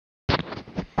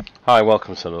Hi,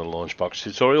 welcome to another LaunchBox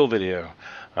tutorial video.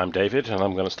 I'm David and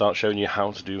I'm going to start showing you how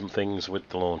to do things with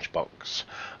the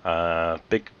LaunchBox.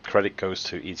 Big credit goes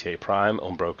to ETA Prime,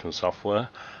 Unbroken Software.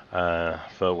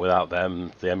 For without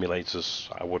them, the emulators,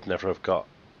 I would never have got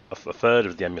a third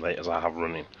of the emulators I have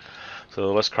running.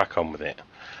 So let's crack on with it.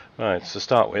 Right, to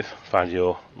start with, find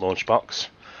your LaunchBox.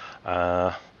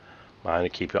 Mine,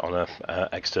 keep it on an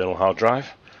external hard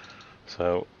drive.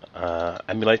 So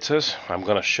emulators, I'm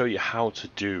going to show you how to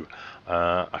do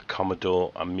a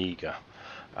Commodore Amiga.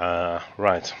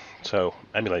 Right, so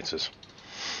emulators.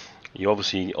 You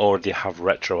obviously already have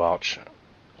RetroArch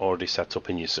already set up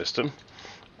in your system.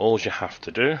 All you have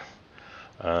to do,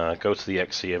 go to the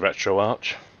exe of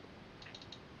RetroArch,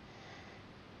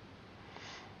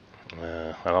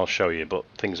 and I'll show you, but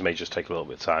things may just take a little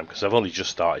bit of time because I've only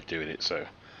just started doing it. So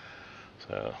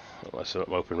let's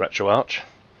open RetroArch.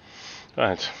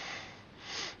 Right,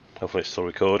 hopefully it's still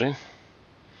recording.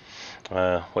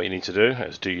 What you need to do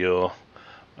is do your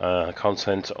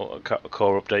content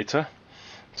core updater.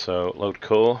 So load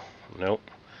core,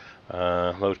 nope.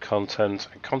 Load content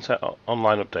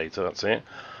online updater, that's it.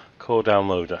 Core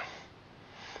downloader.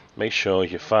 Make sure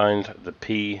you find the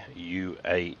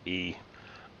PUAE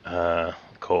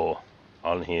core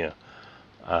on here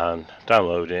and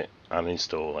download it and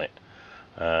install it.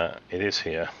 It is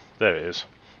here, there it is,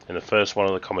 in the first one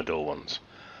of the Commodore ones.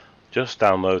 Just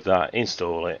download that,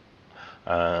 install it,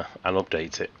 and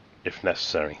update it if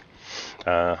necessary.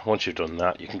 Once you've done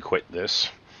that, you can quit this.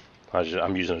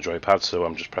 I'm using a joypad, so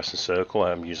I'm just pressing circle.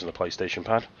 I'm using a PlayStation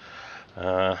pad.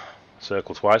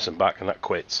 Circle twice and back, and that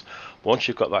quits. Once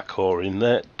you've got that core in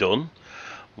there, done,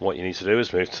 what you need to do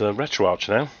is move to RetroArch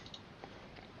now.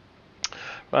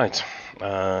 Right,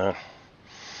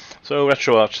 so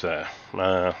RetroArch there.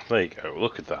 There you go,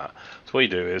 look at that. So what you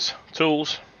do is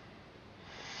Tools,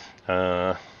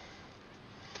 Manage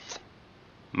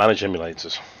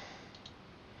Emulators.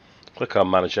 Click on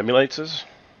Manage Emulators,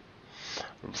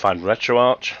 find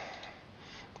RetroArch,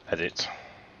 Edit,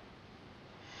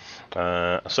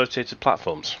 Associated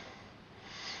Platforms.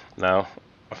 Now,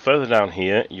 further down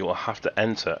here, you will have to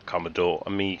enter Commodore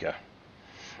Amiga.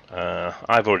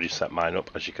 I've already set mine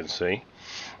up, as you can see.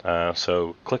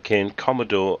 So click in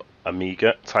Commodore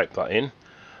Amiga, type that in,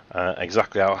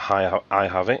 exactly how I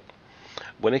have it.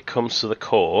 When it comes to the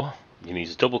core, you need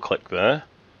to double click there,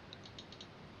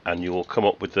 and you will come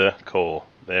up with the core.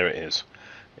 There it is.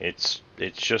 It's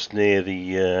just near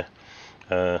the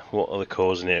what are the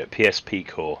cores in here? PSP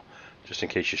core, just in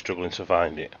case you're struggling to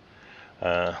find it.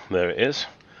 There it is.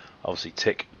 Obviously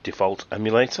tick default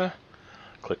emulator,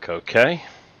 click OK,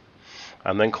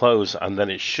 and then close, and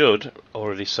then it should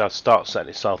already start setting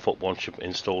itself up once you've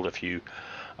installed a few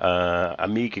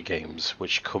Amiga games,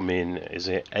 which come in, is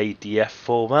it ADF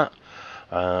format?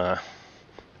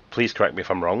 Please correct me if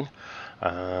I'm wrong.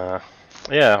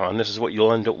 Yeah, and this is what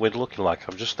you'll end up with looking like.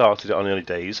 I've just started it on early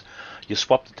days. You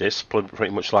swap the disc,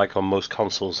 pretty much like on most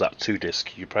consoles, that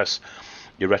 2-disc. You press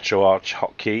your RetroArch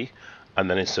hotkey and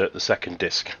then insert the second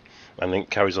disc, and then it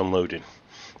carries on loading.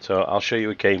 So I'll show you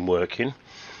a game working.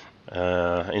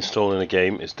 Installing a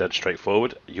game is dead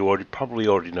straightforward. You probably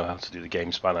already know how to do the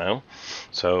games by now.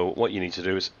 So what you need to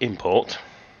do is import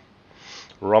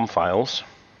ROM files.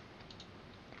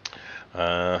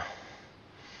 Oh,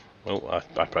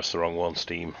 I pressed the wrong one.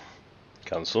 Steam,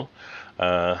 cancel.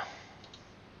 My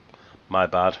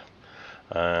bad.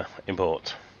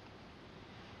 Import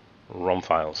ROM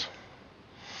files.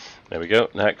 There we go.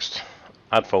 Next,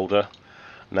 add folder.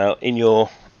 Now in your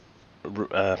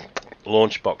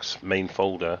LaunchBox main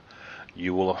folder,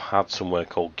 you will have had somewhere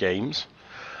called Games.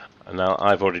 And now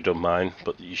I've already done mine,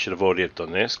 but you should have already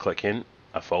done this. Click in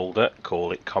a folder,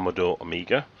 call it Commodore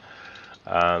Amiga,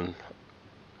 and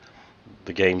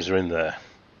the games are in there.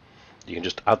 You can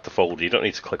just add the folder. You don't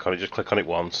need to click on it. Just click on it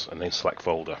once and then select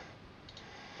folder.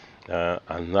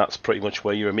 And that's pretty much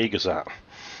where your Amiga's at.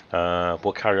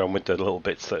 We'll carry on with the little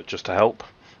bits that just to help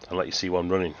and let you see one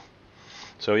running.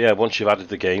 So yeah, once you've added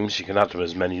the games, you can add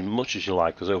them much as you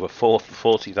like. There's over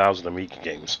 40,000 Amiga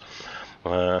games.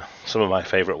 Some of my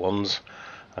favourite ones,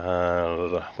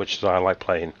 which I like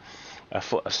playing.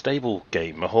 A stable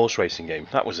game, a horse racing game.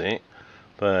 That was it.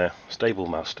 There, Stable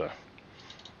Master.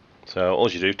 So all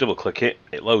you do, double click it,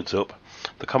 it loads up.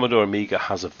 The Commodore Amiga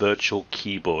has a virtual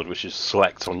keyboard, which is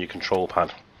select on your control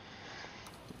pad.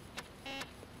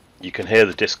 You can hear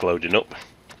the disc loading up,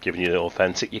 giving you the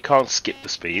authentic. You can't skip the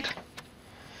speed.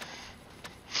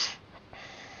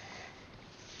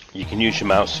 You can use your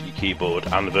mouse, your keyboard,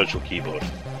 and the virtual keyboard.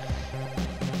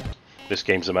 This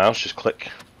game's a mouse, just click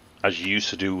as you used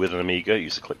to do with an Amiga. You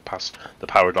used to click past the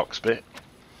paradox bit.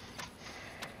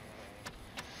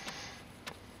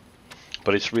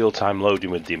 but it's real-time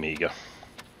loading with the Amiga.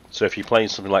 So if you're playing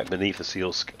something like Beneath a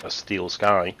Steel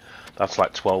Sky, that's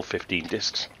like 12-15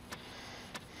 discs.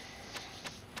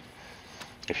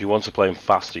 If you want to play them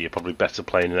faster, you're probably better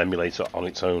playing an emulator on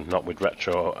its own, not with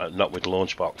not with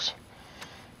LaunchBox.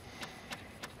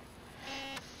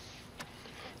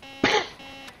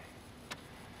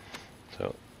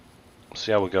 So,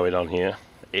 see how we're going on here.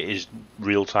 It is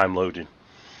real-time loading.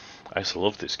 I used to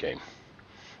love this game.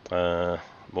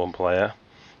 One player.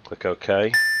 Click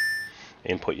OK.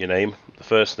 Input your name, the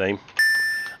first name,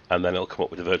 and then it'll come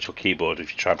up with a virtual keyboard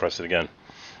if you try and press it again.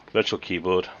 Virtual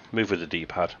keyboard. Move with the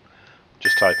D-pad.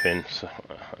 Just type in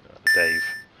Dave.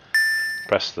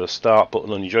 Press the start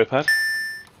button on your joypad.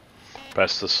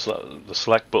 Press the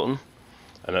select button,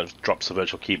 and it drops the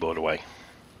virtual keyboard away.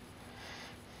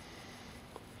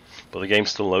 But the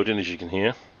game's still loading, as you can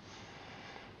hear.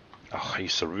 Oh, I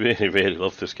used to really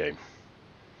love this game.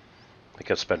 I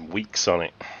think I'd spent weeks on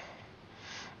it.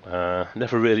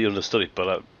 Never really understood it,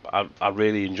 but I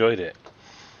really enjoyed it.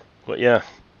 But yeah,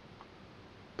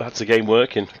 that's the game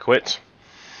working. Quit.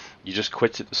 You just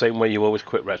quit it the same way you always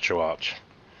quit RetroArch.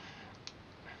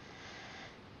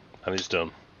 And it's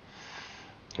done.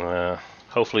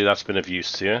 Hopefully that's been of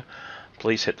use to you.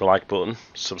 Please hit the like button,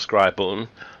 subscribe button.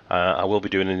 I will be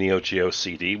doing a Neo Geo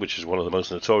CD, which is one of the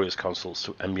most notorious consoles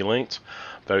to emulate,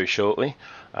 very shortly.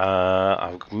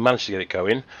 I've managed to get it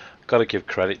going. Got to give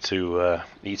credit to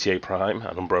ETA Prime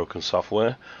and Unbroken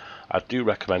Software. I do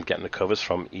recommend getting the covers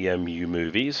from EMU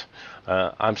Movies.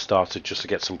 I'm started just to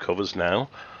get some covers now.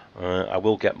 I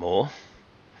will get more.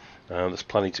 There's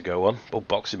plenty to go on. Oh,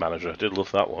 Boxing Manager, I did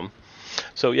love that one.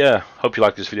 So yeah, hope you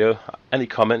like this video. Any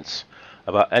comments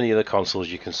about any of the consoles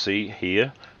you can see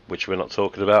here, which we're not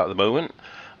talking about at the moment,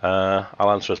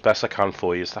 I'll answer as best I can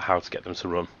for you as to how to get them to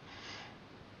run.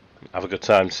 Have a good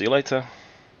time. See you later.